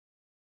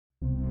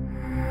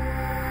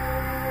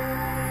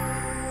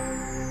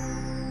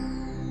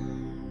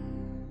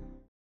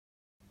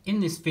In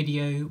this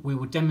video we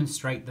will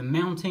demonstrate the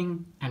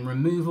mounting and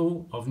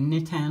removal of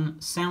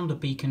Nittan Sounder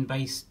Beacon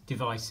Base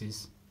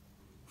devices.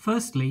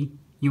 Firstly,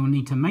 you will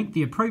need to make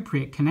the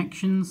appropriate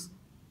connections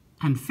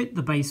and fit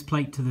the base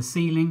plate to the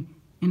ceiling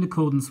in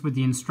accordance with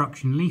the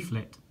instruction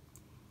leaflet.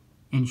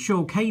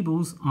 Ensure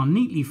cables are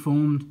neatly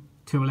formed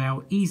to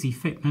allow easy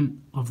fitment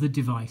of the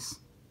device.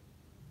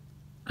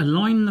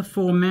 Align the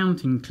 4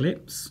 mounting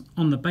clips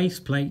on the base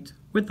plate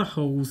with the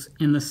holes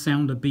in the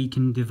Sounder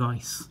Beacon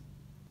device.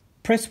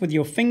 Press with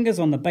your fingers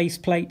on the base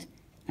plate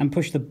and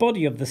push the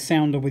body of the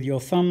sounder with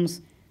your thumbs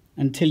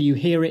until you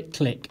hear it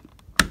click.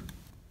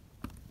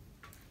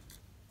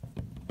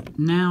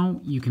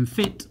 Now you can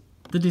fit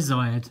the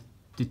desired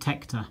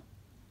detector.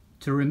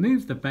 To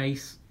remove the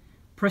base,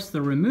 press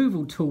the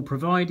removal tool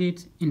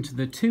provided into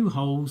the 2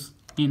 holes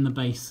in the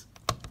base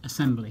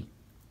assembly.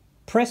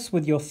 Press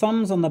with your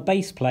thumbs on the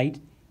base plate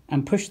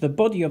and push the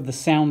body of the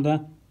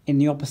sounder in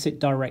the opposite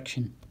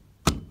direction.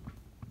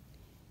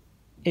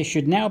 It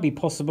should now be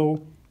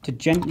possible to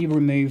gently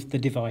remove the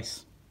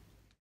device.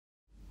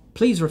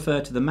 Please refer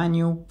to the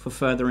manual for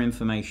further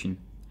information.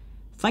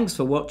 Thanks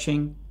for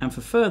watching, and for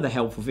further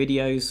helpful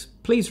videos,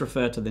 please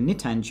refer to the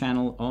Nittan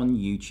channel on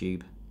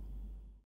YouTube.